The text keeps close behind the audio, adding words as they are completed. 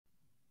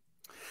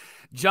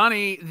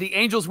Johnny, the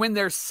Angels win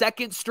their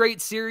second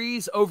straight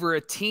series over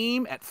a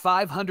team at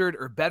 500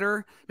 or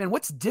better. Man,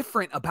 what's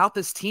different about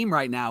this team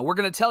right now? We're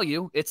going to tell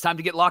you. It's time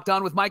to get locked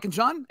on with Mike and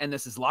Jon, and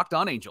this is Locked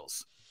On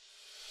Angels.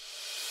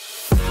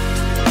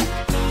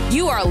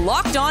 You are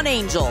Locked On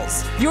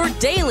Angels, your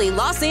daily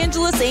Los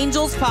Angeles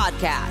Angels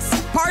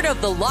podcast. Part of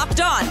the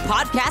Locked On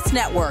Podcast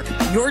Network,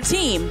 your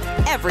team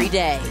every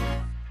day.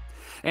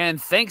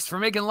 And thanks for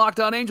making Locked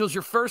On Angels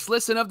your first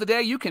listen of the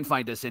day. You can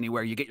find us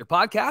anywhere you get your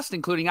podcast,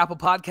 including Apple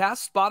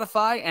Podcasts,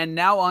 Spotify, and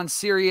now on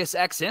Sirius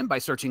XM by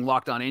searching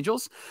Locked On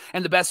Angels.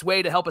 And the best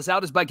way to help us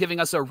out is by giving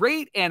us a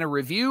rate and a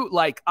review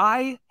like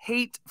I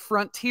Hate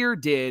Frontier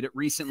did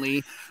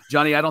recently.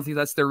 Johnny, I don't think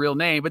that's their real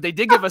name, but they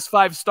did give us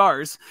 5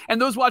 stars.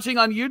 And those watching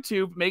on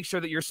YouTube, make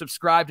sure that you're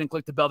subscribed and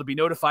click the bell to be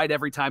notified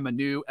every time a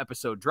new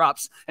episode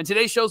drops. And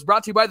today's show is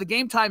brought to you by the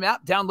Game Time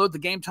app. Download the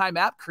Game Time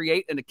app,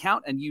 create an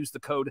account, and use the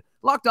code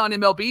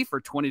LOCKEDONMLB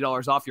for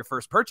 $20 off your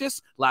first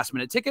purchase. Last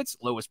minute tickets,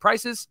 lowest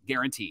prices,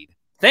 guaranteed.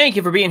 Thank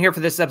you for being here for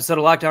this episode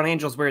of Locked On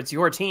Angels, where it's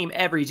your team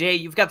every day.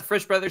 You've got the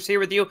Frisch Brothers here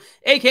with you,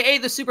 a.k.a.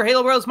 the Super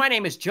Halo Bros. My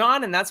name is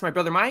Jon, and that's my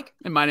brother Mike.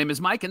 And my name is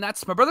Mike, and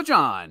that's my brother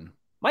Jon.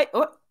 Mike,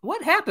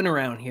 what happened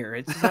around here?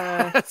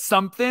 It's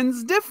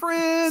something's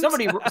different.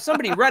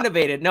 Somebody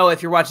renovated. No,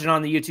 if you're watching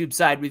on the YouTube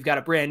side, we've got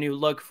a brand new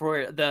look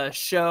for the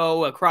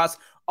show across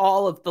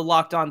all of the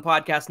Locked On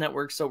Podcast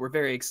Network, so we're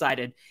very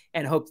excited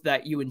and hope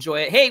that you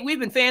enjoy it. Hey, we've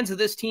been fans of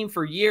this team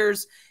for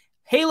years.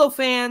 Halo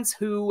fans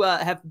who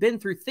have been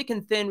through thick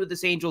and thin with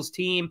this Angels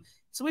team.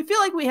 So we feel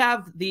like we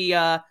have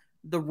the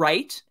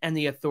right and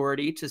the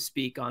authority to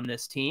speak on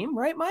this team,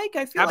 right, Mike?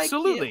 I feel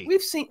absolutely.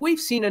 Like we've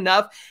seen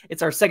enough.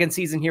 It's our second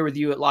season here with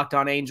you at Locked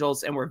On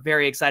Angels, and we're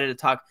very excited to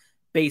talk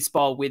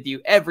baseball with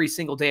you every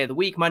single day of the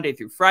week, Monday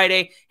through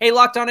Friday. Hey,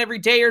 Locked On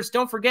Everydayers,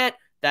 don't forget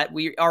that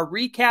we are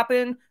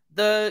recapping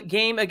the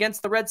game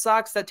against the Red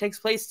Sox that takes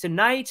place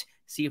tonight.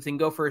 See if they can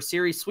go for a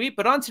series sweep.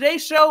 But on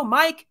today's show,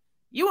 Mike,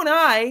 you and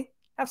I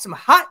have some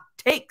hot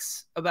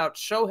takes about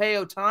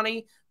Shohei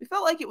Ohtani. We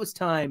felt like it was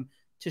time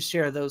to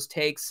share those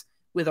takes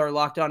with our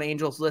Locked On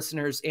Angels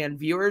listeners and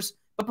viewers.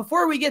 But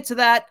before we get to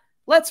that,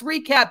 let's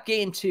recap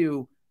Game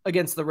 2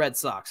 against the Red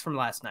Sox from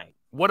last night.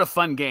 What a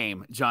fun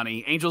game,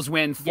 Johnny. Angels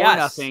win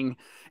 4-0,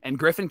 and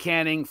Griffin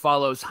Canning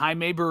follows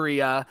Jaime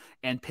Barria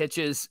and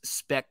pitches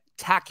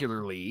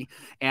spectacularly.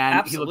 And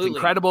Absolutely. He looked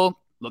incredible,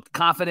 looked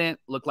confident,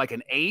 looked like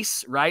an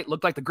ace, right?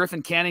 Looked like the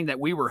Griffin Canning that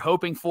we were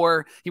hoping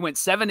for. He went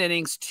 7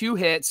 innings, 2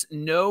 hits,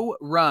 no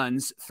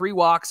runs, 3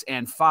 walks,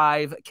 and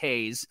 5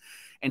 Ks.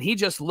 And he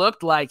just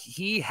looked like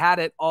he had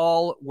it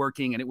all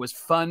working, and it was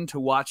fun to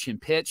watch him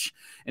pitch,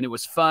 and it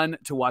was fun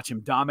to watch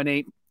him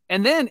dominate.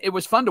 And then it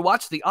was fun to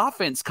watch the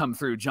offense come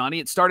through, Johnny.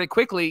 It started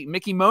quickly.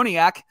 Mickey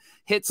Moniak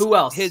hits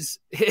his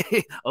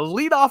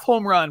leadoff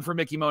home run for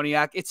Mickey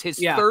Moniak. It's his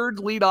third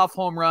leadoff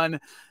home run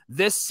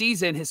this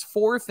season, his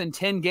 4th in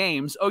 10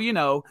 games.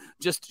 Oh,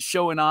 just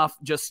showing off,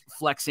 just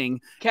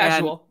flexing.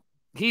 Casual.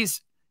 And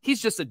he's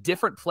just a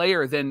different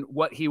player than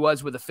what he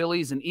was with the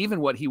Phillies and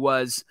even what he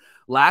was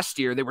last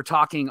year. They were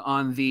talking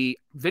on the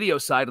video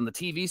side, on the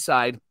TV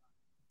side,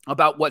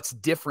 about what's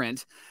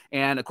different.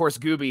 And of course,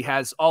 Gooby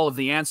has all of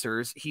the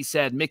answers. He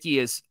said Mickey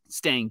is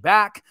staying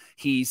back.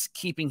 He's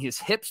keeping his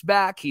hips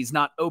back. He's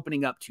not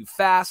opening up too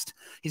fast.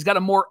 He's got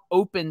a more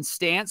open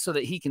stance so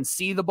that he can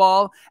see the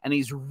ball, and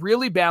he's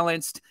really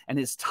balanced, and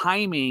his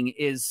timing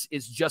is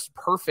just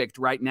perfect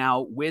right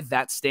now with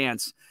that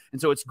stance.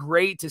 And so it's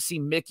great to see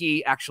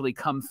Mickey actually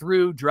come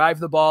through, drive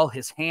the ball.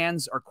 His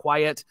hands are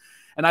quiet.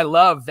 And I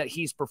love that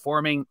he's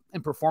performing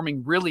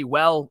really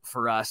well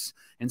for us.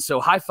 And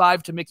so high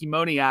five to Mickey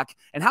Moniak.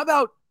 And how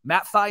about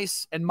Matt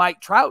Thaiss and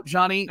Mike Trout,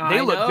 Johnny? They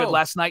looked good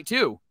last night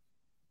too.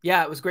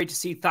 Yeah, it was great to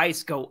see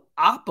Thaiss go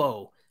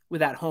oppo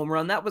with that home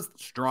run. That was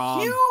strong.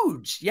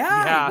 Huge.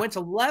 Yeah. He went to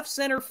left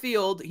center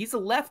field. He's a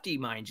lefty,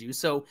 mind you.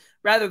 So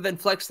rather than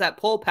flex that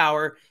pull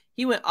power,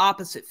 he went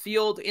opposite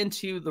field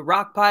into the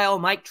rock pile.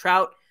 Mike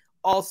Trout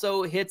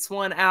also hits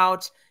one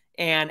out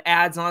and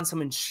adds on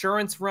some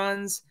insurance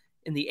runs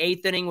in the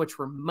 8th inning, which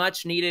were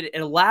much needed. It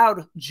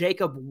allowed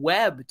Jacob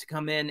Webb to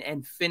come in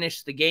and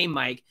finish the game,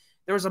 Mike.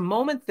 There was a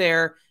moment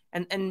there,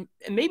 and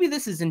maybe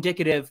this is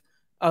indicative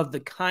of the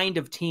kind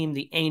of team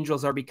the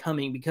Angels are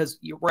becoming, because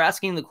we're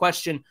asking the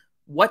question,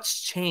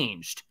 what's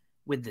changed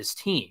with this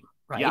team,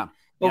 right?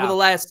 Over the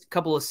last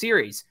couple of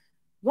series.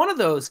 One of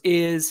those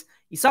is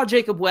you saw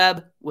Jacob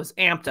Webb was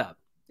amped up.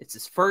 It's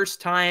his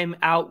first time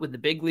out with the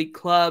big league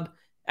club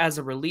as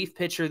a relief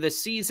pitcher this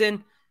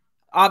season.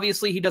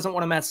 Obviously, he doesn't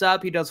want to mess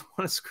up. He doesn't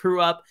want to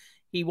screw up.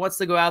 He wants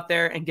to go out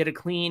there and get a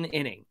clean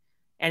inning.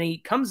 And he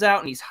comes out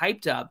and he's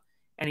hyped up,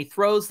 and he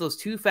throws those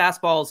 2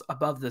 fastballs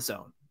above the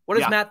zone. What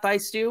does Matt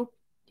Thaiss do?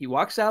 He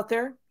walks out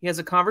there. He has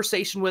a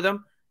conversation with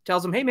him,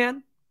 tells him, hey,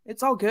 man,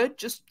 it's all good.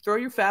 Just throw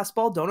your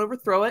fastball. Don't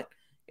overthrow it.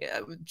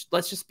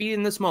 Let's just be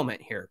in this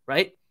moment here,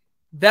 right?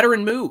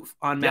 Veteran move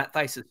on Matt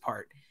Theiss's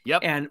part.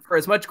 And for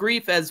as much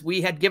grief as we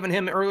had given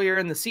him earlier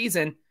in the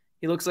season,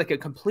 he looks like a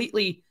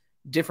completely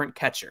different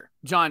catcher.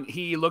 Jon,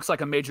 he looks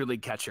like a major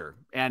league catcher.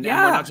 And we're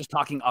not just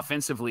talking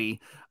offensively.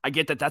 I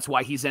get that that's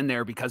why he's in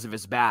there, because of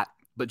his bat.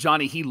 but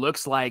Johnny, he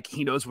looks like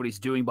he knows what he's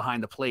doing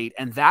behind the plate.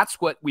 And that's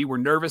what we were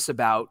nervous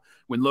about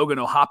when Logan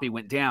O'Hoppe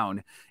went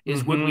down,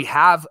 is would we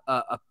have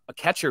a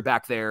catcher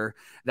back there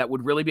that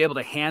would really be able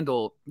to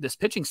handle this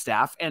pitching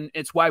staff? And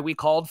it's why we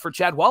called for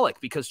Chad Wallach,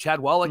 because Chad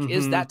Wallach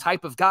is that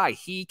type of guy.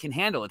 He can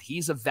handle it.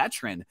 He's a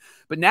veteran.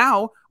 But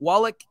now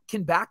Wallach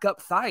can back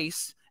up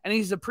Thaiss, and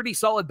he's a pretty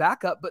solid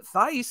backup. But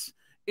Thaiss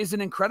is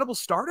an incredible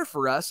starter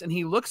for us, and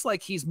he looks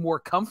like he's more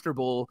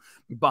comfortable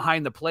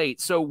behind the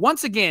plate. So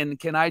once again,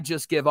 can I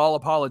just give all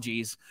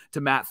apologies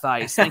to Matt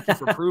Thaiss? Thank you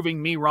for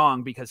proving me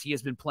wrong, because he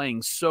has been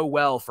playing so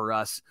well for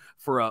us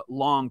for a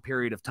long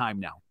period of time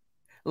now.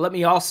 Let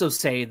me also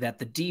say that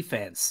the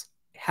defense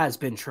has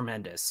been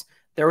tremendous.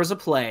 There was a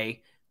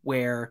play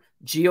where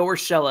Gio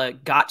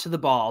Urshela got to the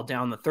ball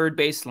down the third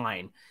base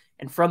line,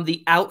 and from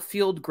the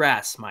outfield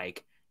grass,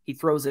 Mike, he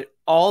throws it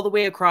all the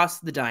way across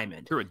the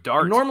diamond. Through a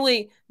dart.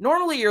 Normally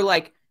you're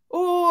like,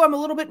 oh, I'm a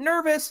little bit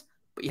nervous,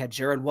 but you had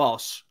Jared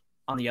Walsh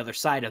on the other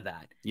side of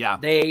that. Yeah.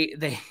 They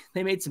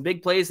made some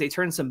big plays. They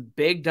turned some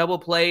big double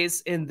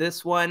plays in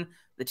this one.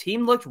 The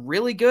team looked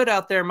really good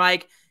out there,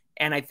 Mike.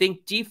 And I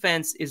think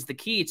defense is the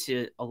key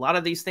to a lot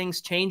of these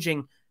things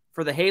changing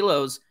for the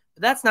Halos.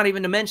 But that's not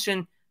even to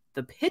mention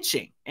the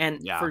pitching. And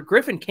for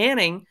Griffin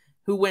Canning,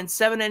 who went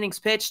 7 innings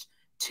pitched,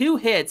 2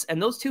 hits,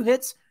 and those 2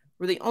 hits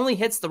were the only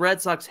hits the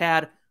Red Sox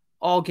had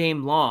all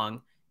game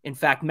long. In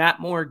fact, Matt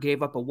Moore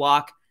gave up a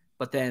walk,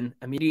 but then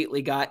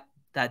immediately got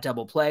that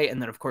double play.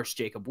 And then, of course,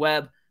 Jacob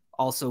Webb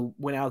also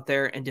went out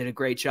there and did a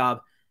great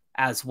job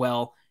as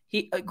well.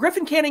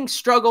 Griffin Canning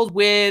struggled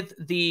with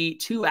the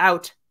 2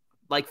 out,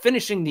 like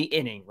finishing the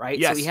inning, right?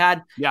 Yes. So he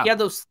had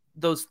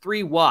those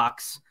 3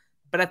 walks,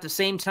 but at the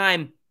same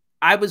time,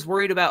 I was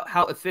worried about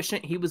how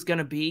efficient he was going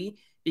to be,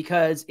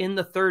 because in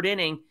the 3rd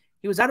inning,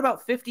 he was at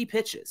about 50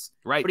 pitches.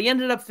 Right. But he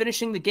ended up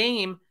finishing the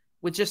game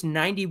with just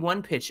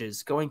 91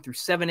 pitches going through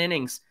 7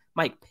 innings.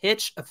 Mike,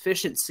 pitch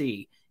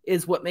efficiency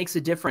is what makes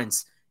a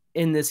difference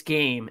in this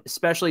game,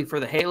 especially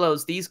for the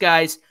Halos. These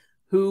guys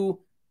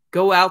who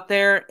go out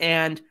there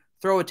and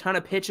throw a ton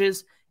of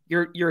pitches,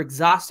 you're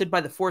exhausted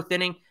by the 4th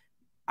inning.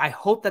 I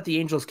hope that the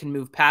Angels can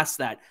move past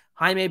that.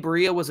 Jaime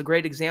Barria was a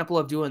great example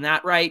of doing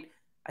that right.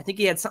 I think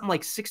he had something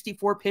like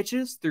 64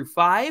 pitches through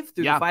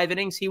the 5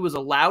 innings he was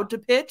allowed to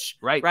pitch.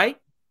 Right.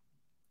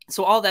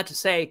 So all that to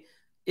say,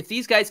 if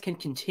these guys can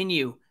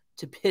continue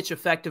to pitch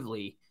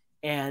effectively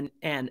and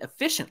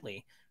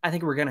efficiently, I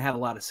think we're going to have a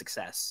lot of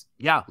success.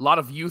 Yeah, a lot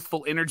of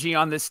youthful energy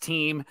on this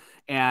team,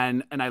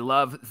 and I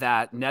love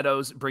that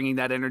Neto's bringing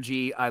that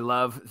energy. I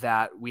love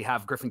that we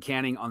have Griffin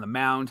Canning on the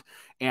mound,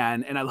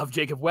 and I love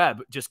Jacob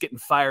Webb just getting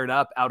fired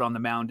up out on the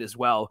mound as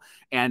well,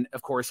 and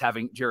of course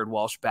having Jared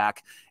Walsh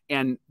back.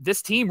 And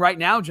this team right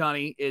now,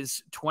 Johnny,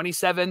 is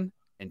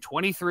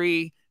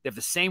 27-23. They have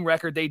the same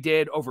record they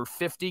did over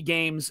 50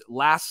 games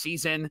last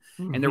season.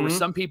 And there were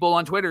some people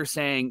on Twitter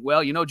saying,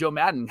 well, Joe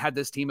Madden had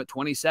this team at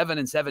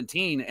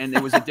 27-17, and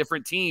it was a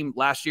different team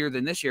last year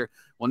than this year.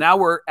 Well, now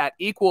we're at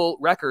equal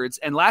records.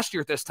 And last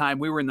year at this time,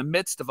 we were in the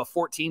midst of a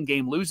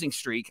 14-game losing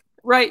streak.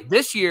 Right.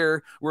 This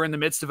year, we're in the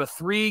midst of a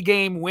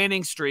 3-game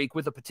winning streak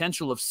with the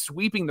potential of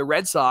sweeping the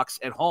Red Sox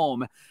at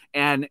home.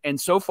 And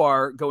so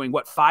far going,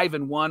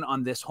 5-1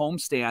 on this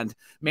homestand.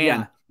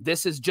 Man,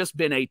 this has just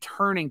been a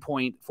turning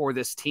point for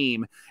this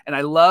team. And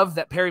I love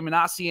that Perry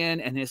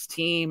Manassian and his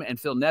team and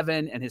Phil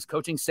Nevin and his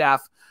coaching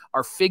staff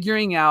are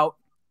figuring out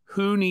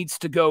who needs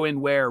to go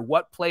in where,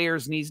 what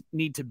players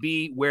need to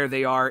be where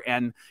they are.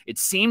 And it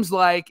seems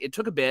like it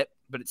took a bit,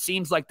 but it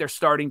seems like they're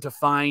starting to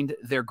find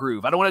their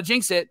groove. I don't want to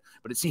jinx it,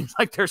 but it seems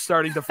like they're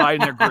starting to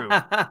find their groove.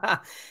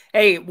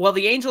 Hey, well,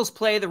 the Angels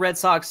play the Red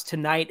Sox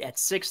tonight at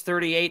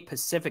 6:38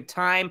 Pacific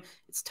time.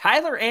 It's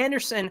Tyler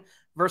Anderson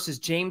versus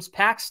James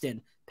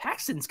Paxton.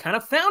 Paxton's kind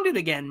of found it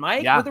again,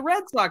 Mike, with the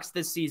Red Sox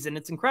this season.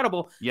 It's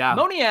incredible. Yeah.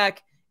 Moniak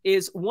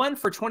is 1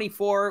 for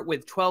 24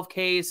 with 12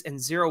 Ks and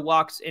 0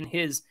 walks in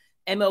his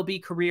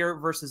MLB career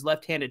versus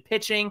left-handed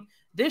pitching.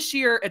 This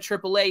year at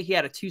AAA, he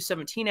had a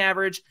 .217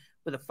 average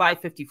with a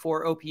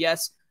 .554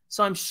 OPS.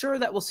 So I'm sure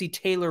that we'll see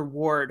Taylor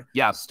Ward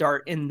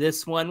start in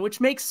this one, which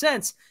makes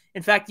sense.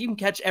 In fact, you can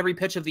catch every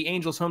pitch of the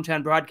Angels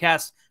hometown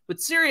broadcast with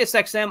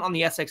SiriusXM on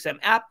the SXM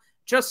app.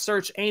 Just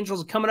search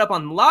Angels. Coming up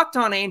on Locked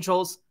On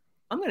Angels,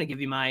 I'm going to give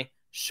you my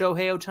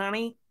Shohei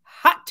Ohtani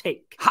hot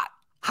take. Hot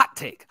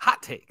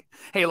take.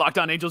 Hey, Locked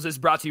On Angels is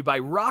brought to you by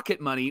Rocket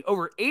Money.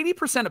 Over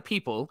 80% of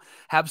people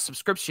have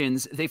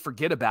subscriptions they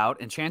forget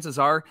about, and chances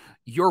are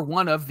you're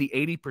one of the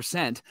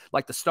 80%.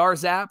 Like the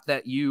Stars app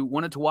that you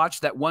wanted to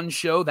watch that one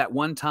show that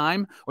one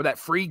time, or that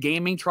free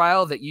gaming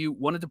trial that you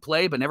wanted to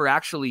play but never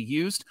actually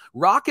used.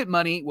 Rocket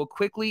Money will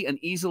quickly and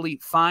easily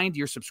find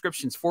your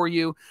subscriptions for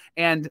you,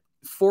 and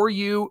for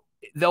you,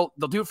 they'll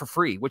do it for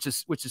free, which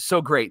is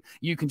so great.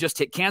 You can just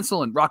hit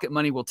cancel and Rocket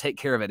Money will take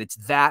care of it. It's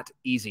that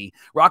easy.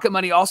 Rocket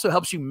Money also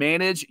helps you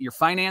manage your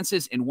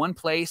finances in one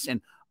place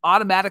and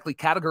automatically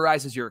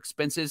categorizes your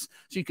expenses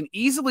so you can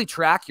easily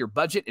track your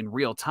budget in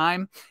real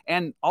time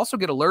and also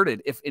get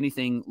alerted if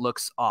anything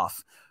looks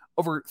off.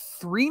 Over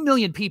 3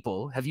 million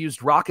people have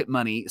used Rocket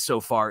Money so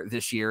far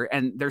this year,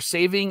 and they're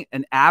saving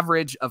an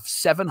average of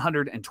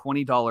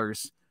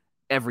 $720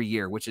 every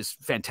year, which is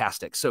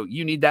fantastic. So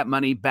you need that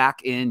money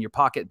back in your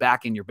pocket,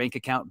 back in your bank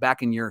account,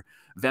 back in your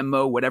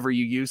Venmo, whatever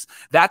you use.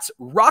 That's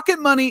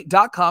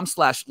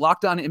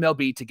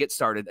rocketmoney.com/LockedOnMLB to get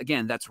started.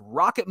 Again, that's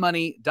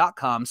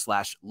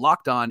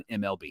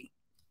rocketmoney.com/LockedOnMLB.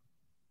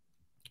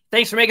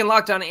 Thanks for making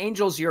Locked On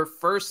Angels your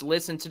first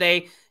listen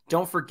today.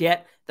 Don't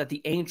forget that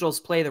the Angels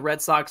play the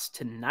Red Sox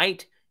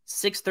tonight,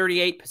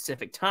 6:38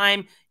 Pacific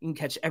time. You can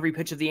catch every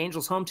pitch of the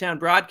Angels' hometown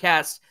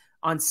broadcast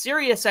on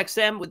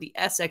SiriusXM with the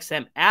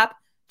SXM app.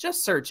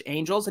 Just search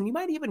Angels, and you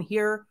might even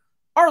hear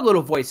our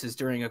little voices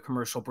during a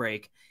commercial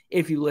break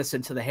if you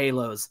listen to the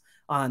Halos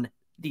on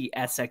the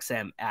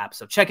SXM app.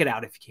 So check it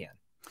out if you can.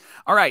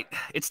 All right,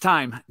 it's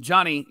time.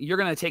 Johnny, you're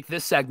going to take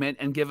this segment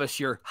and give us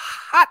your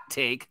hot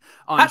take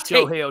on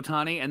Shohei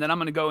Ohtani, and then I'm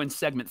going to go in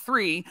segment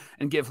 3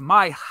 and give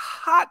my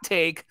hot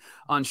take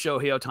on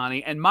Shohei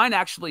Ohtani, and mine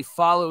actually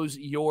follows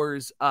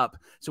yours up.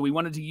 So we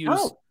wanted to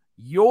use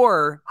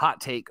your hot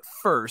take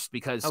first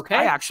because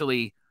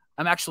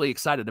I'm actually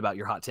excited about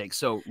your hot take.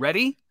 So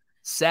ready,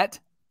 set,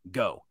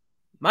 go.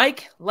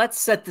 Mike, let's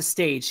set the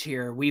stage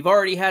here. We've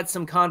already had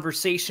some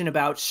conversation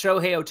about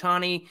Shohei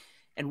Ohtani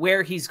and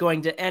where he's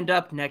going to end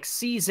up next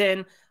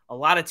season. A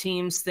lot of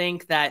teams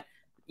think that,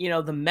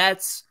 the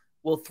Mets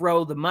will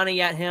throw the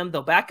money at him.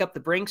 They'll back up the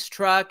Brinks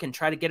truck and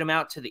try to get him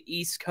out to the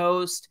East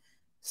Coast.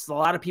 So a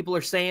lot of people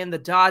are saying the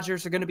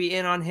Dodgers are going to be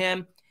in on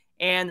him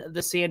and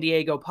the San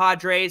Diego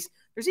Padres.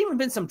 There's even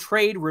been some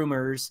trade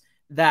rumors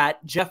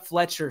that Jeff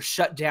Fletcher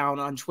shut down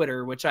on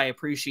Twitter, which I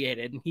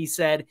appreciated. And he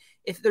said,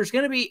 if there's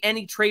going to be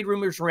any trade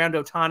rumors around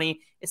Ohtani,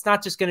 it's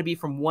not just going to be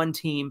from one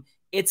team.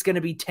 It's going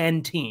to be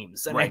 10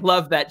 teams. And I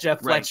love that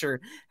Jeff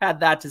Fletcher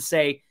had that to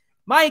say.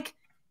 Mike,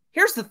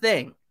 here's the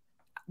thing.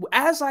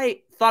 As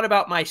I thought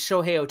about my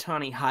Shohei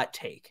Ohtani hot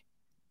take,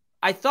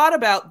 I thought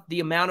about the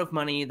amount of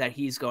money that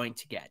he's going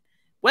to get.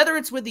 Whether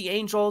it's with the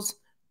Angels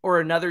or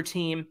another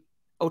team,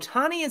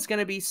 Ohtani is going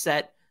to be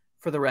set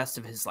for the rest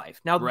of his life.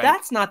 Now,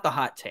 that's not the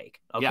hot take.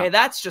 Okay,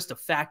 that's just a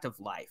fact of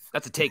life.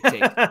 That's a take.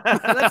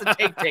 That's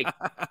a take.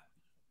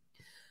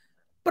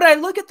 But I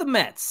look at the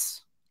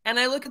Mets, and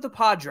I look at the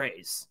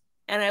Padres,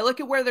 and I look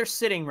at where they're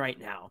sitting right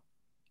now.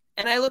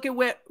 And I look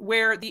at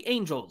where the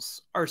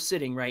Angels are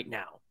sitting right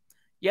now.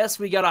 Yes,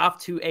 we got off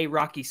to a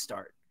rocky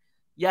start.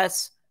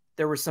 Yes,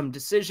 there were some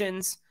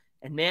decisions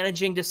and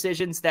managing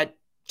decisions that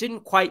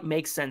didn't quite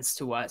make sense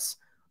to us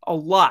a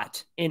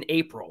lot in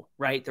April,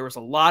 right? There was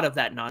a lot of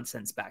that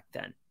nonsense back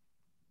then.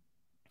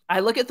 I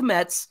look at the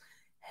Mets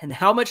and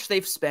how much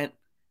they've spent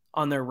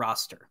on their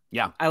roster.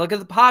 Yeah. I look at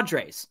the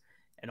Padres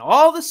and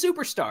all the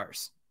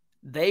superstars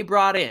they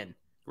brought in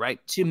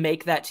to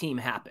make that team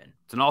happen.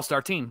 It's an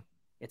all-star team.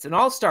 It's an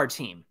all-star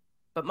team.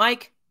 But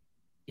Mike,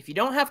 if you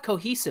don't have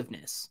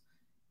cohesiveness,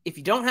 if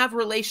you don't have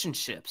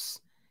relationships,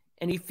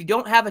 and if you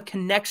don't have a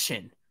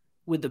connection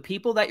with the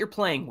people that you're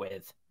playing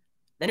with,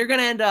 then you're going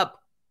to end up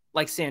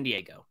like San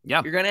Diego.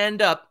 Yeah. You're going to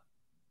end up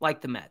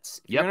like the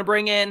Mets. You're going to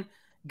bring in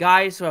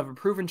guys who have a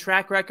proven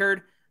track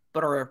record,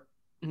 but are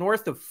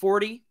north of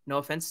 40, no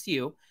offense to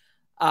you,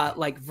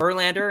 like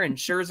Verlander and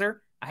Scherzer.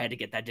 I had to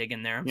get that dig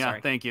in there. I'm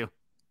sorry. Thank you.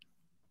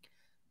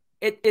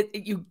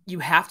 You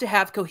have to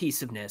have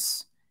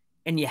cohesiveness,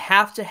 and you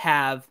have to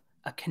have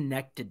a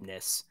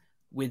connectedness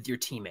with your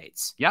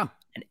teammates. Yeah.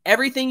 And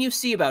everything you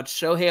see about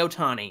Shohei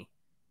Ohtani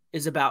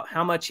is about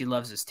how much he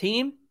loves his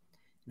team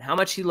and how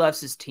much he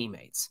loves his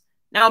teammates.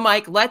 Now,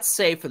 Mike, let's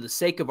say for the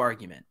sake of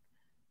argument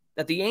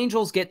that the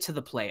Angels get to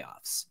the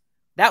playoffs.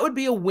 That would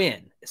be a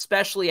win,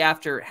 especially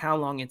after how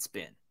long it's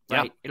been,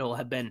 right? Yeah. It'll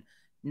have been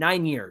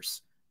 9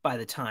 years by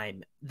the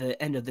time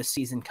the end of the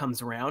season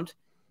comes around,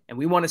 and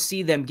we want to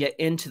see them get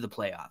into the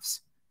playoffs.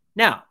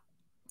 Now,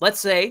 let's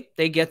say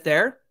they get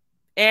there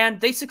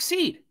and they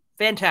succeed.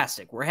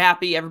 Fantastic. We're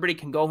happy. Everybody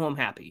can go home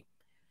happy.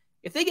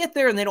 If they get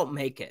there and they don't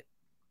make it,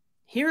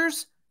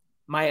 here's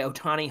my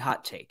Ohtani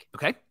hot take.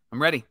 Okay,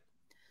 I'm ready.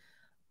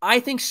 I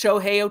think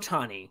Shohei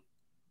Ohtani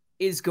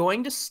is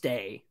going to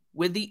stay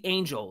with the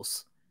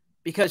Angels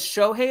because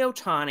Shohei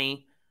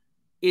Ohtani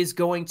is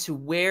going to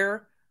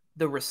wear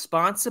the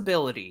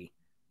responsibility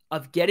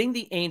of getting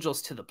the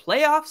Angels to the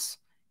playoffs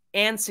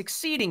and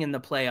succeeding in the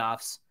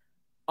playoffs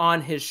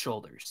on his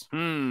shoulders.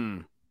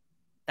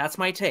 That's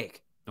my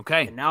take.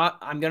 Okay. And now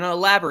I'm going to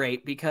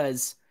elaborate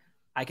because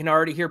I can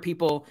already hear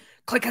people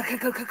click, click,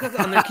 click, click, click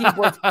on their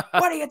keyboards. What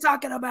are you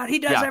talking about? He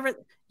does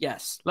everything.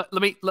 Yes. Let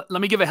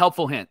me give a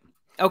helpful hint.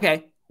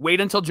 Okay. Wait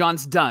until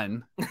Jon's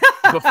done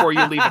before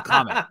you leave a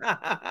comment.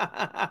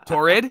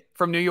 Torrid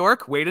from New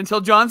York, wait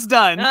until Jon's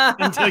done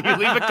until you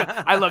leave a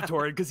comment. I love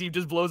Torrid because he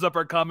just blows up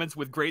our comments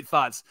with great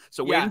thoughts.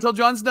 So wait until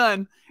Jon's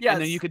done,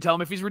 and then you can tell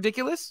him if he's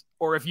ridiculous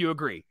or if you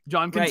agree.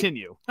 Jon,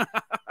 continue. Right.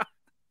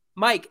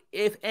 Mike,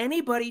 if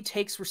anybody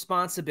takes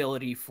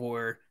responsibility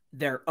for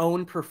their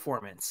own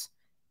performance,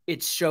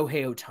 it's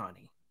Shohei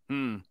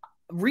Ohtani.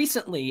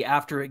 Recently,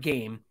 after a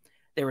game,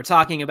 they were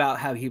talking about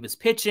how he was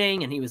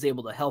pitching and he was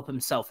able to help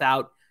himself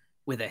out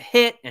with a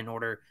hit in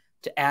order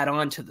to add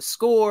on to the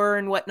score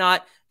and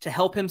whatnot to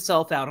help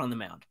himself out on the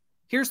mound.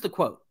 Here's the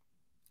quote.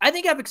 I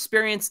think I've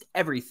experienced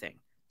everything,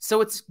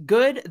 so it's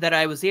good that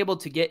I was able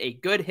to get a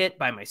good hit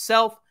by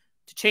myself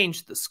to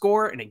change the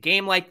score in a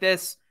game like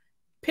this.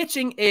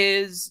 Pitching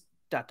is ...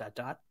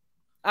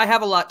 I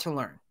have a lot to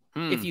learn.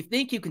 If you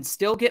think you can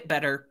still get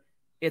better,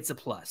 it's a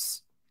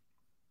plus.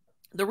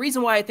 The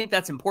reason why I think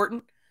that's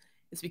important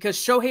is because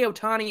Shohei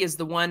Ohtani is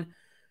the one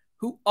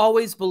who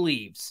always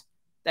believes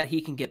that he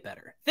can get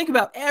better. Think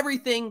about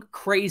everything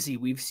crazy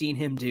we've seen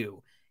him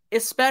do,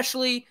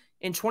 especially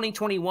in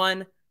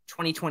 2021,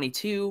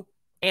 2022,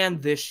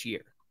 and this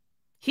year.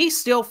 He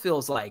still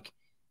feels like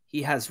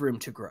he has room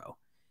to grow.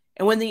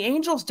 And when the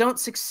Angels don't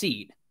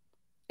succeed,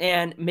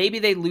 and maybe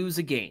they lose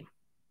a game,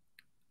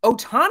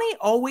 Ohtani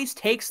always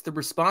takes the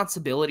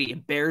responsibility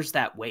and bears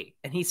that weight.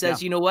 And he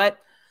says, you know what?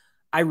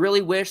 I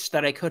really wish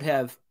that I could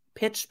have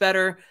pitched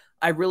better.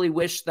 I really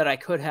wish that I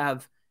could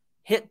have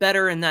hit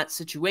better in that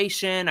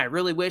situation. I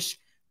really wish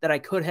that I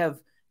could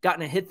have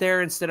gotten a hit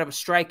there instead of a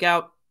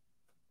strikeout.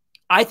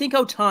 I think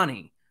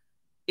Ohtani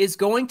is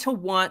going to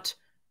want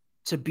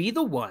to be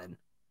the one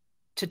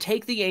to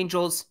take the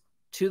Angels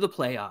to the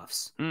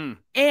playoffs.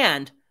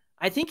 And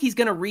I think he's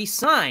going to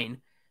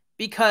re-sign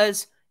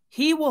because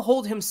he will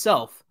hold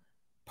himself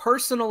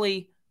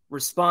personally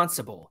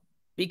responsible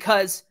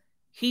because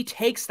he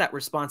takes that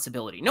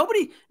responsibility.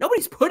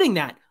 Nobody's putting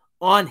that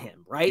on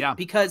him, right? Yeah.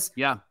 Because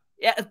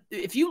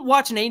if you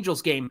watch an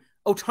Angels game,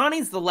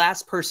 Ohtani's the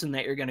last person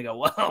that you're going to go,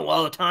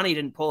 well, Ohtani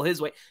didn't pull his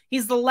weight.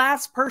 He's the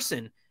last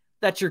person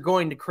that you're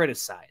going to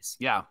criticize.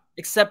 Yeah.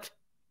 Except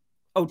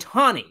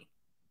Ohtani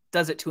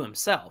does it to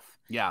himself.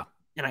 Yeah.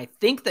 And I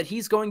think that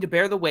he's going to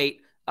bear the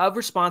weight of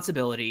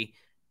responsibility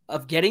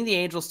of getting the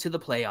Angels to the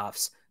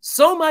playoffs.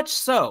 So much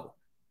so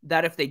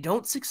that if they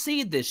don't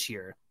succeed this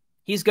year,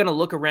 he's going to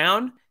look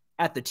around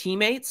at the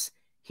teammates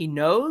he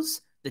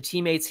knows, the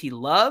teammates he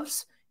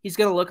loves. He's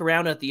going to look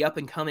around at the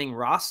up-and-coming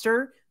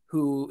roster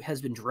who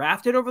has been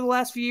drafted over the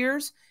last few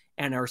years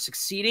and are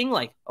succeeding,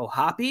 like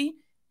Ohapi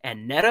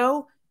and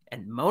Neto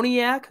and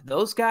Moniak,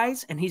 those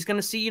guys. And he's going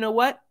to see, you know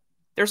what?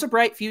 There's a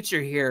bright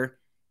future here,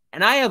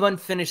 and I have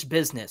unfinished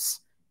business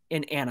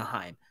in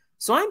Anaheim.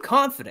 So I'm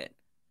confident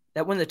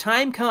that when the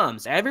time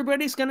comes,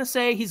 everybody's going to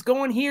say he's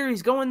going here,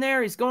 he's going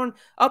there, he's going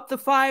up the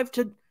 5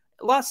 to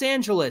Los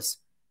Angeles.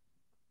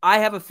 I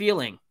have a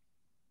feeling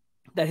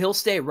that he'll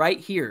stay right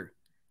here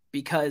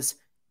because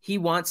he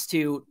wants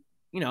to,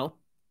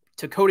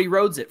 to Cody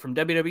Rhodes it from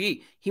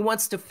WWE. He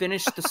wants to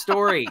finish the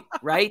story,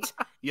 right?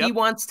 Yep. He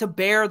wants to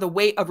bear the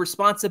weight of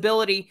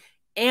responsibility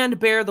and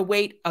bear the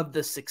weight of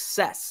the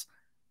success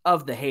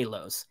of the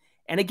Halos.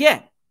 And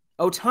again,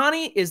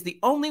 Ohtani is the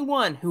only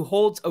one who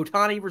holds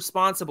Ohtani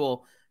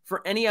responsible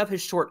for any of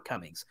his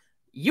shortcomings.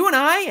 You and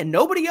I and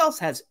nobody else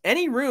has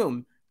any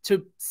room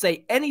to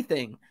say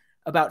anything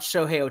about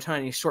Shohei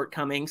Ohtani's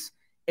shortcomings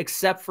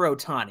except for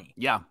Ohtani.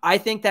 Yeah. I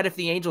think that if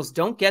the Angels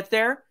don't get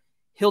there,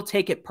 he'll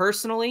take it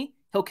personally.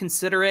 He'll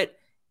consider it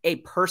a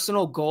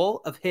personal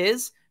goal of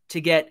his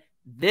to get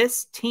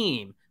this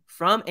team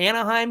from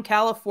Anaheim,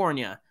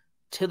 California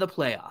to the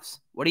playoffs.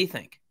 What do you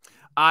think?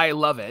 I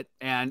love it.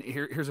 And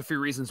here's a few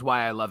reasons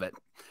why I love it.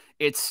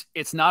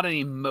 It's not an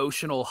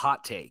emotional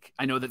hot take.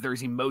 I know that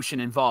there's emotion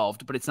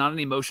involved, but it's not an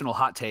emotional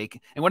hot take.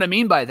 And what I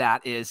mean by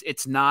that is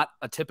it's not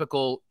a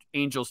typical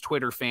Angels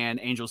Twitter fan,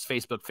 Angels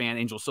Facebook fan,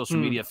 Angels social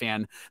media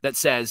fan that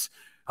says,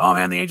 oh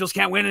man, the Angels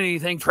can't win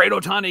anything. Trade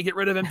Ohtani, get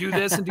rid of him, do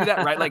this and do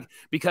that, right? Like,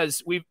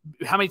 because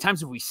how many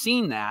times have we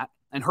seen that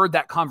and heard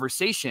that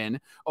conversation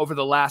over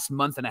the last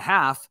month and a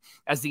half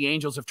as the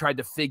Angels have tried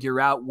to figure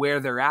out where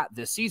they're at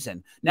this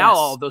season? Now,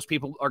 all of those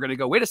people are going to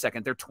go, wait a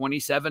second, they're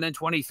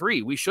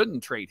 27-23. We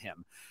shouldn't trade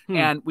him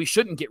and we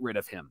shouldn't get rid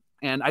of him.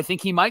 And I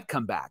think he might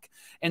come back.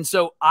 And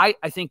so I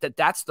think that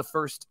that's the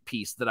first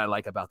piece that I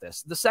like about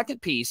this. The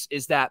second piece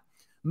is that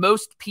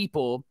most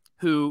people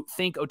who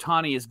think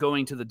Ohtani is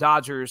going to the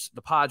Dodgers,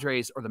 the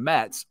Padres, or the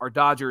Mets are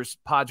Dodgers,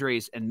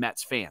 Padres, and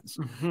Mets fans.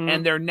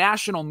 And they're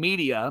national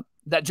media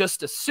that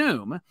just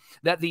assume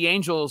that the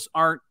Angels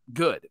aren't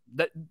good,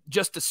 that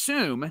just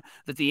assume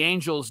that the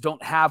Angels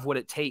don't have what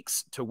it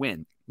takes to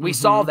win. We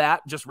saw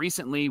that just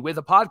recently with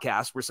a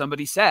podcast where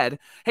somebody said,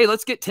 hey,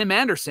 let's get Tim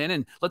Anderson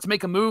and let's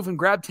make a move and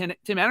grab Tim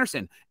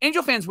Anderson.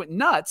 Angel fans went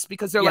nuts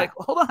because they're like,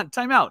 hold on,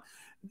 time out.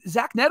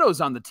 Zach Neto's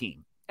on the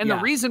team. And the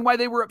reason why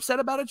they were upset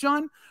about it,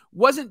 John,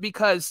 wasn't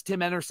because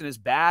Tim Anderson is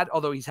bad,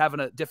 although he's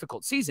having a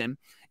difficult season.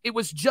 It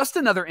was just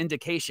another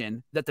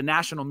indication that the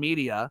national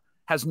media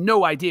has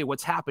no idea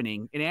what's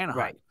happening in Anaheim.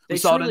 Right. They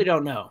truly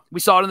don't know.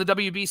 We saw it in the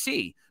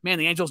WBC. Man,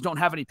 the Angels don't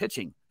have any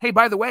pitching. Hey,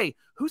 by the way,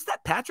 who's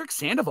that Patrick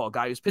Sandoval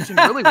guy who's pitching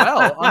really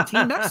well on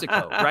Team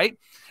Mexico, right?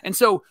 And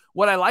so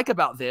what I like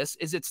about this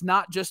is it's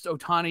not just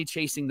Ohtani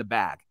chasing the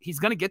bag. He's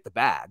going to get the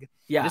bag.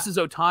 Yeah. This is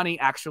Ohtani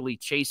actually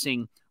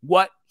chasing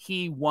what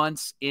he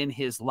wants in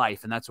his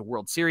life, and that's a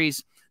World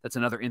Series. That's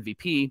another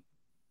MVP.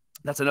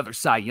 That's another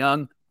Cy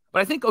Young.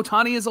 But I think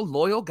Ohtani is a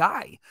loyal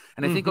guy,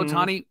 and I think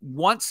Ohtani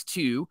wants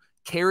to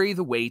carry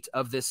the weight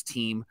of this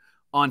team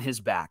on his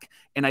back.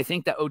 And I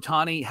think that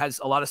Ohtani has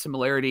a lot of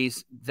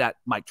similarities that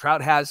Mike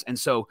Trout has. And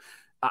so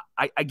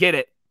I get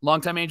it.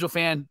 Longtime Angel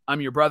fan.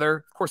 I'm your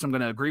brother. Of course, I'm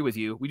going to agree with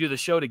you. We do the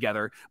show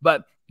together.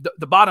 But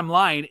the bottom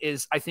line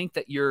is I think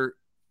that you're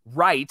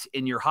right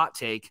in your hot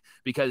take,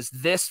 because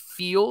this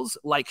feels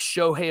like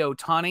Shohei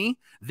Ohtani.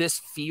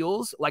 This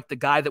feels like the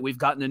guy that we've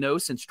gotten to know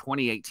since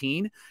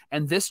 2018.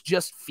 And this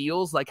just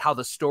feels like how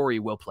the story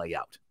will play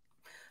out.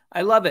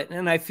 I love it.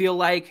 And I feel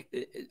like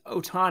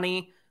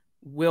Ohtani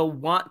will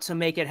want to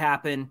make it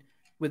happen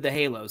with the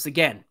Halos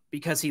again,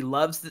 because he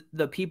loves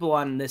the people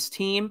on this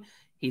team.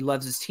 He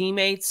loves his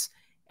teammates.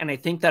 And I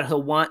think that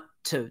he'll want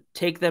to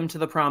take them to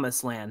the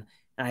promised land.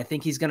 And I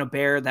think he's going to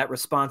bear that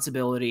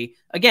responsibility.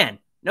 Again,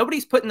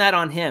 nobody's putting that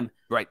on him,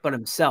 right, but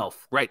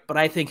himself. Right. But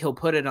I think he'll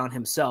put it on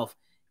himself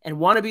and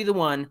want to be the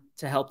one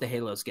to help the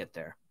Halos get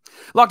there.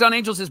 Locked On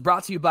Angels is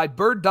brought to you by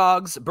Bird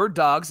Dogs. Bird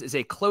Dogs is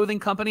a clothing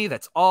company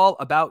that's all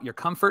about your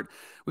comfort.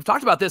 We've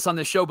talked about this on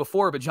this show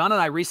before, but Jon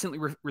and I recently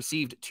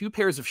received 2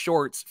 pairs of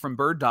shorts from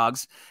Bird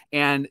Dogs,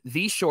 and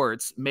these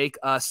shorts make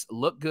us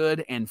look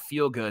good and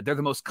feel good. They're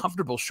the most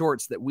comfortable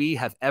shorts that we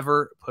have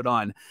ever put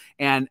on.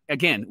 And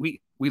again, we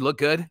look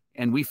good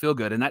and we feel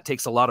good, and that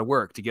takes a lot of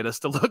work to get us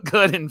to look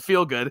good and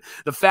feel good.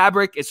 The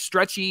fabric is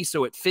stretchy,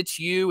 so it fits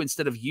you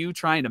instead of you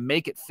trying to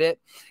make it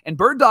fit. And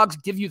Bird Dogs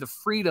give you the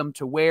freedom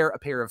to wear a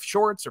pair of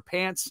shorts or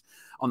pants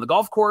on the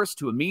golf course,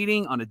 to a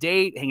meeting, on a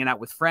date, hanging out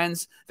with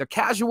friends. They're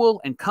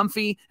casual and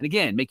comfy, and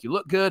again, make you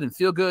look good and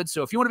feel good.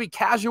 So if you want to be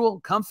casual,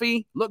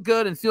 comfy, look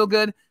good, and feel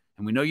good,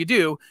 and we know you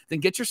do, then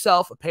get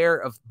yourself a pair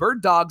of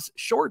Bird Dogs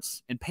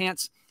shorts and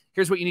pants.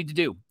 Here's what you need to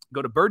do.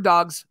 Go to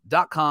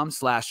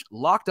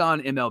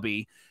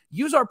birddogs.com/lockedonmlb.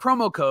 Use our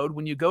promo code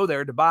when you go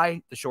there to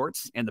buy the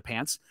shorts and the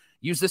pants.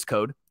 Use this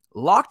code,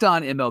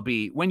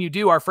 LockedOnMLB. When you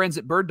do, our friends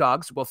at Bird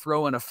Dogs will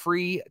throw in a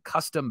free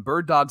custom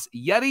Bird Dogs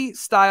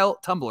Yeti-style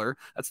tumbler.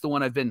 That's the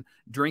one I've been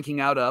drinking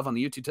out of on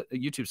the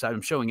YouTube side.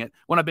 I'm showing it.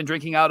 One I've been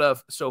drinking out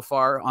of so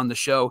far on the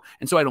show,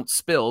 and so I don't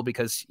spill,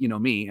 because you know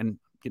me, and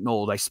getting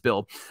old, I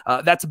spill.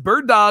 That's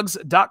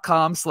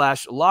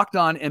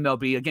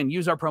birddogs.com/lockedonmlb. Again,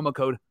 use our promo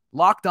code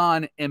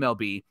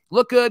LockedOnMLB.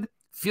 Look good,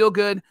 feel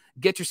good,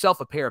 get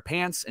yourself a pair of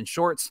pants and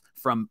shorts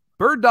from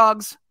Bird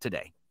Dogs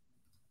today.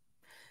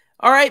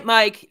 All right,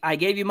 Mike, I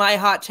gave you my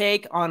hot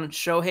take on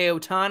Shohei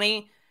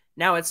Ohtani.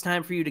 Now it's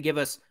time for you to give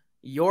us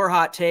your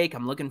hot take.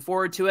 I'm looking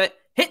forward to it.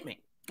 Hit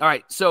me. All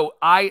right, so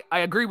I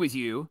agree with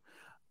you.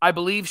 I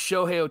believe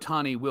Shohei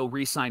Ohtani will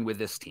re-sign with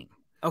this team.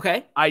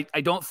 Okay. I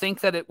don't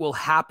think that it will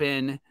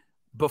happen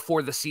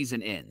before the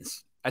season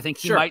ends. I think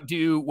he might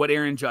do what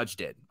Aaron Judge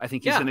did. I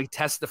think he's going to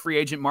test the free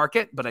agent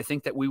market, but I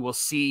think that we will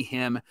see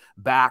him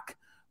back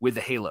with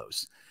the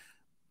Halos.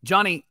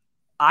 Johnny,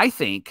 I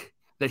think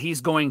that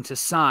he's going to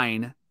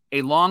sign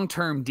a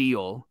long-term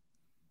deal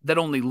that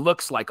only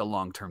looks like a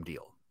long-term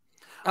deal.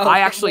 Oh, I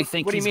actually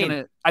think he's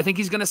going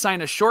to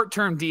sign a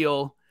short-term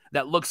deal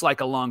that looks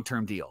like a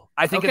long-term deal.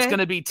 I think it's going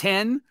to be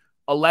 10,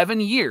 11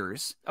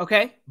 years.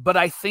 Okay. But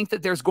I think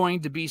that there's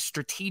going to be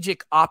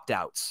strategic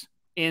opt-outs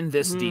in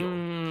this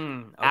deal.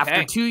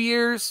 After 2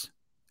 years,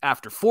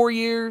 after 4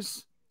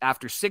 years,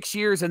 after 6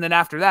 years, and then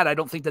after that, I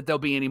don't think that there'll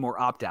be any more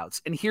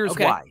opt-outs. And here's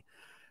why.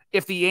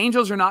 If the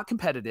Angels are not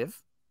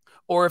competitive,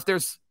 or if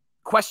there's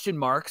question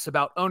marks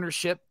about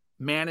ownership,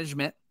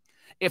 management,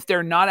 if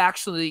they're not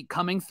actually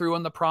coming through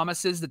on the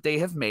promises that they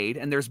have made,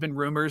 and there's been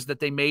rumors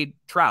that they made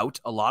Trout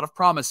a lot of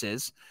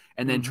promises,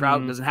 and then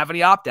Trout doesn't have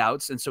any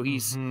opt-outs, and so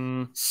he's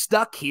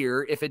stuck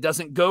here if it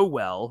doesn't go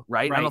well,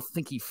 right? I don't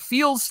think he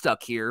feels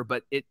stuck here,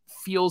 but it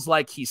feels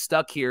like he's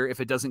stuck here if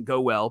it doesn't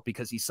go well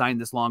because he signed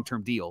this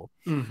long-term deal.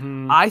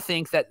 I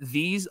think that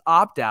these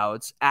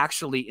opt-outs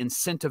actually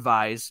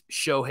incentivize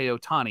Shohei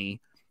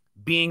Ohtani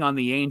being on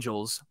the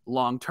Angels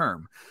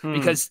long-term,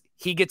 because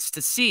he gets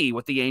to see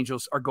what the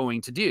Angels are going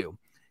to do.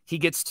 He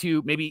gets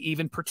to maybe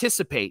even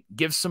participate,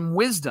 give some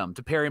wisdom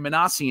to Perry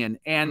Manassian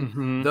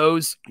and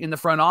those in the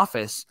front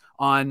office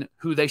on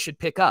who they should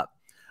pick up.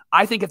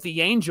 I think if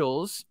the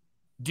Angels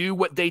do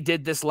what they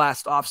did this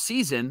last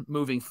offseason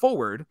moving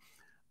forward,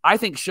 I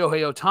think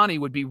Shohei Ohtani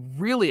would be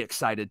really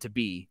excited to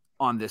be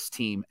on this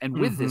team and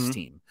with this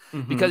team.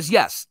 Because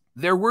yes,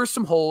 there were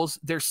some holes.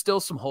 There's still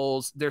some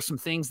holes. There's some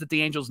things that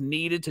the Angels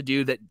needed to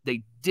do that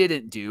they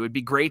didn't do. It'd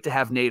be great to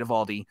have Nate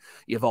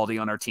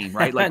Eovaldi on our team,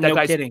 right? Like that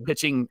guy's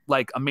pitching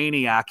like a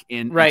maniac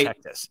in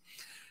Texas.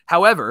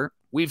 However,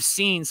 we've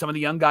seen some of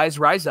the young guys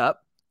rise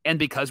up, and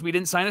because we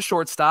didn't sign a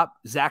shortstop,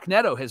 Zach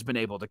Neto has been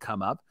able to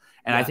come up.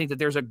 And I think that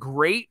there's a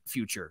great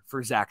future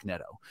for Zach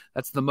Neto.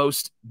 That's the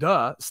most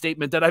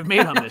statement that I've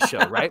made on this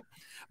show, right?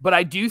 But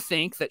I do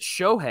think that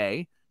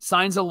Shohei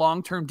signs a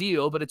long-term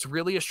deal, but it's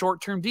really a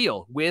short-term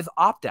deal with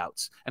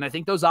opt-outs. And I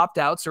think those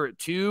opt-outs are at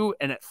 2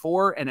 and at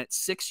 4 and at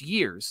 6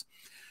 years.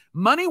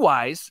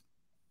 Money-wise,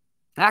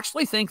 I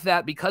actually think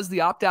that because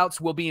the opt-outs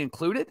will be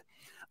included,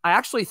 I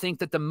actually think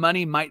that the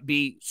money might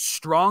be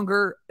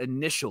stronger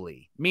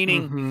initially,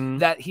 meaning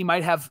that he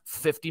might have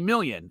 50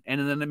 million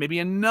and then maybe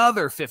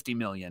another 50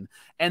 million.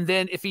 And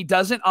then if he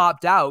doesn't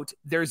opt out,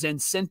 there's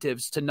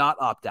incentives to not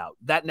opt out.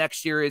 That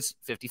next year is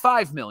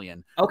 55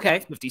 million. Okay.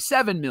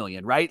 57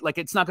 million, right? Like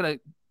it's not going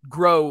to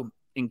grow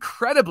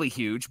incredibly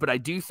huge, but I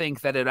do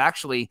think that it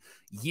actually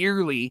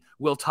yearly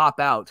will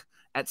top out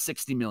at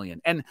 60 million.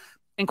 And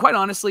quite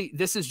honestly,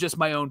 this is just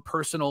my own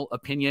personal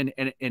opinion,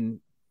 and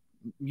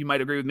you might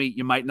agree with me,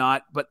 you might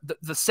not, but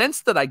the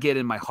sense that I get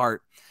in my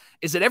heart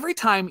is that every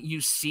time you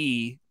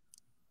see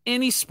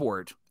any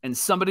sport and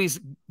somebody's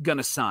going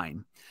to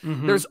sign,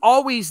 there's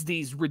always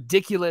these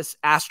ridiculous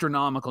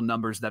astronomical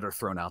numbers that are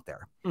thrown out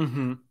there.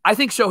 I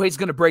think Shohei's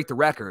going to break the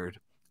record.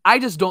 I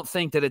just don't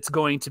think that it's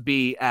going to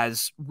be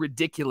as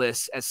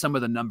ridiculous as some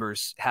of the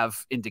numbers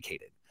have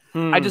indicated.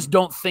 I just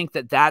don't think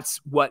that that's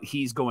what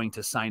he's going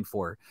to sign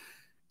for.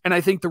 And I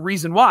think the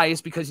reason why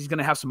is because he's going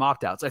to have some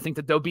opt-outs. I think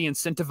that they'll be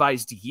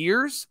incentivized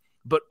years,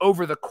 but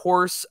over the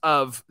course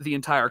of the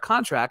entire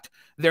contract,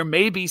 there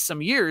may be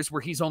some years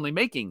where he's only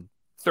making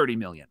 30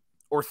 million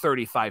or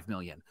 35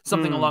 million,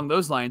 something along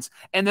those lines.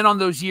 And then on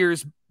those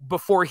years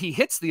before he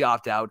hits the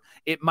opt-out,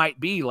 it might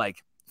be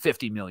like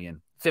 50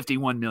 million,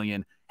 51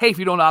 million. Hey, if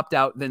you don't opt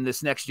out, then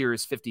this next year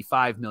is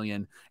 55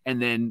 million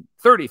and then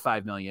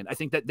 35 million. I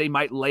think that they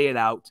might lay it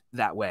out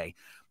that way.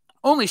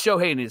 Only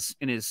Shohei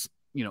and his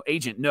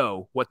agent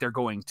know what they're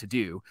going to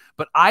do.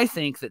 But I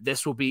think that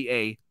this will be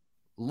a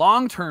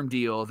long-term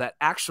deal that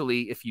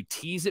actually, if you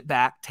tease it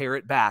back, tear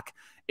it back,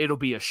 it'll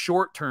be a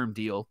short-term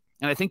deal.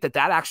 And I think that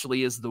that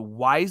actually is the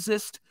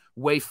wisest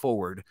way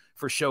forward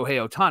for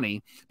Shohei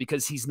Ohtani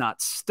because he's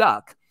not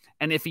stuck.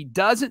 And if he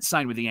doesn't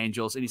sign with the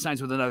Angels and he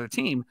signs with another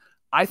team,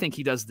 I think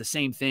he does the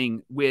same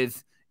thing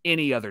with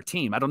any other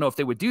team. I don't know if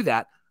they would do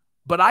that,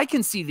 but I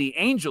can see the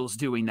Angels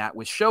doing that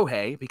with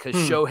Shohei because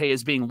Shohei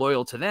is being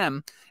loyal to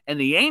them. And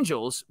the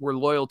Angels were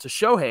loyal to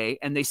Shohei.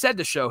 And they said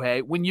to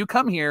Shohei, when you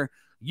come here,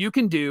 you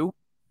can do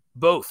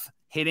both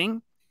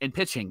hitting and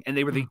pitching. And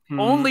they were the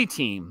only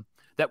team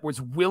that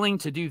was willing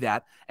to do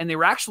that. And they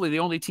were actually the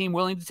only team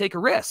willing to take a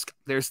risk.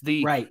 There's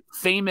the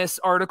famous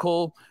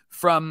article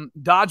from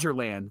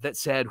Dodgerland that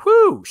said,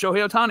 whoo,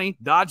 Shohei Ohtani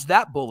dodged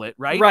that bullet,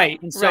 right? Right.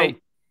 And so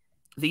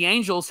the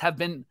Angels have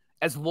been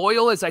as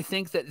loyal as I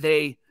think that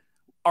they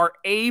are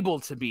able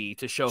to be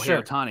to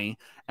Shohei Ohtani.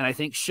 And I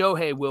think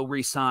Shohei will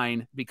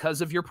resign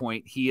because of your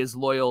point. He is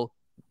loyal,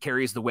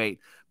 carries the weight.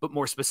 But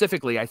more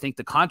specifically, I think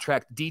the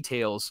contract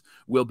details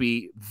will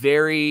be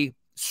very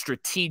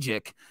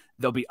strategic.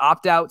 There'll be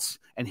opt-outs,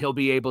 and he'll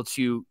be able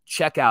to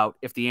check out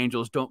if the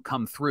Angels don't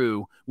come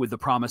through with the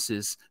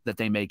promises that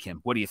they make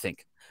him. What do you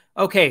think?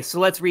 Okay, so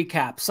let's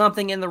recap.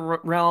 Something in the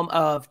realm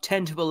of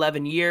 10 to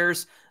 11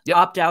 years,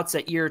 opt-outs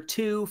at year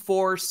 2,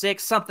 4,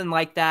 6, something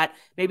like that.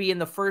 Maybe in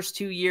the first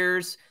 2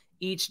 years,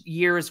 each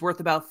year is worth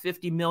about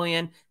 50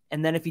 million.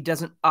 And then if he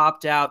doesn't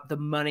opt out, the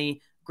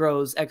money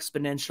grows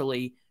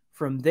exponentially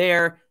from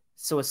there.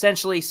 So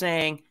essentially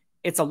saying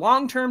it's a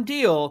long-term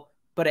deal,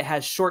 but it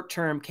has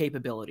short-term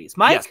capabilities.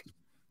 Mike,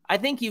 I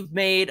think you've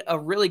made a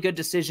really good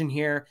decision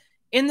here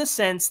in the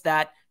sense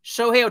that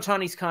Shohei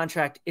Ohtani's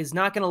contract is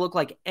not going to look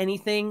like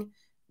anything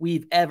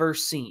we've ever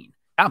seen.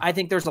 I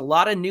think there's a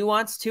lot of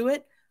nuance to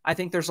it. I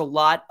think there's a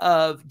lot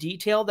of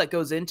detail that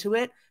goes into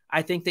it.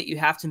 I think that you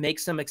have to make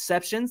some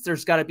exceptions.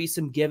 There's got to be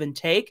some give and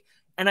take.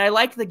 And I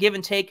like the give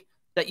and take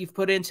that you've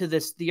put into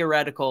this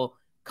theoretical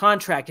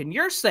contract. And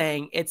you're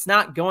saying it's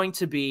not going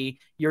to be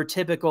your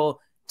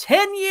typical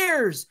 10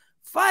 years,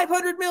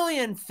 500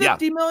 million,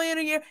 50 million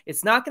a year.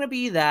 It's not going to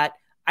be that.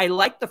 I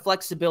like the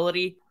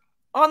flexibility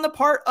on the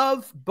part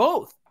of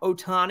both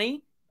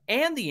Ohtani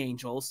and the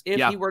Angels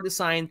if he were to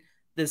sign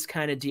this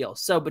kind of deal.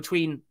 So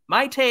between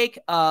my take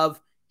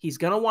of he's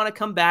going to want to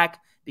come back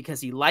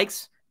because he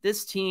likes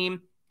this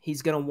team,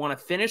 he's going to want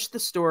to finish the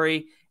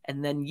story,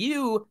 and then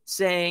you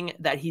saying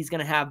that he's going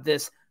to have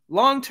this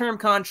long-term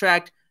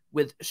contract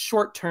with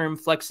short-term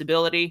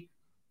flexibility.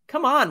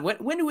 Come on,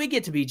 when do we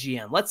get to be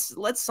GM?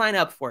 Let's sign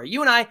up for it.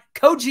 You and I,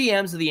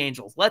 co-GMs of the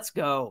Angels. Let's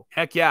go.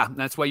 Heck yeah.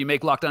 That's why you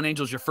make Locked On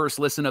Angels your first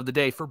listen of the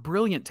day for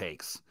brilliant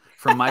takes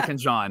from Mike and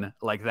Jon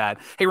like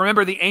that. Hey,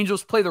 remember the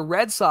Angels play the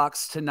Red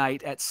Sox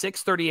tonight at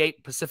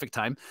 6:38 Pacific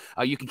time.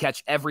 You can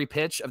catch every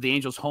pitch of the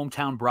Angels'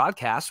 hometown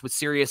broadcast with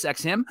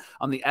SiriusXM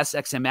on the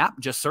SXM app.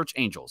 Just search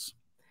Angels.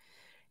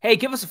 Hey,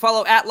 give us a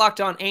follow at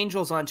Locked On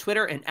Angels on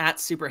Twitter and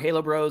at Super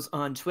Halo Bros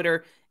on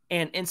Twitter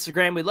and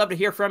Instagram. We'd love to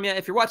hear from you.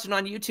 If you're watching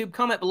on YouTube,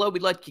 comment below.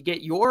 We'd like to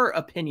get your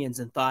opinions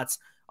and thoughts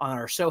on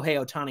our Shohei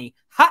Ohtani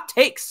hot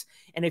takes.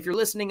 And if you're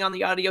listening on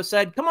the audio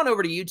side, come on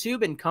over to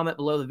YouTube and comment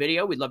below the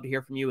video. We'd love to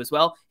hear from you as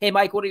well. Hey,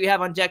 Mike, what do you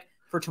have on deck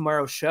for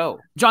tomorrow's show?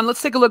 Jon,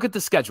 let's take a look at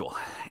the schedule.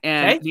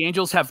 And the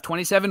Angels have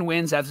 27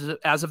 wins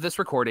as of this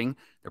recording.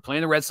 They're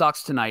playing the Red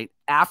Sox tonight.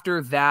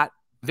 After that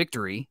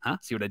victory,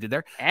 see what I did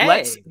there?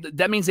 Hey.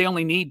 That means they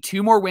only need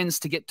 2 more wins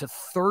to get to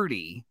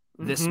 30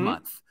 this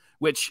month,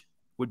 which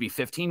would be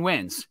 15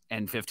 wins,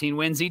 and 15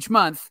 wins each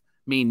month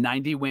mean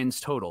 90 wins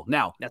total.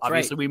 Now,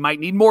 obviously we might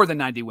need more than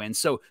 90 wins.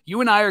 So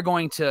you and I are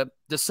going to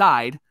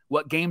decide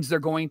what games they're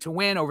going to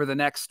win over the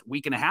next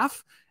week and a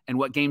half and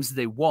what games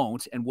they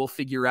won't. And we'll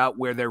figure out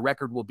where their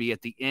record will be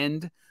at the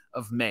end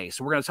of May.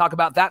 So we're going to talk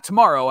about that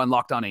tomorrow on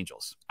Locked On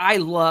Angels. I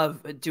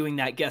love doing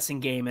that guessing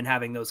game and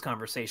having those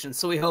conversations.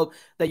 So we hope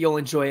that you'll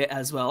enjoy it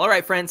as well. All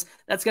right, friends,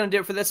 that's going to do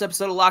it for this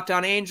episode of Locked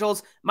On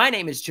Angels. My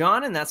name is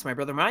Jon, and that's my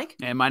brother Mike.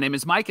 And my name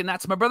is Mike, and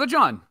that's my brother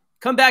Jon.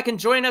 Come back and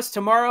join us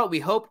tomorrow.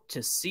 We hope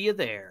to see you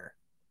there.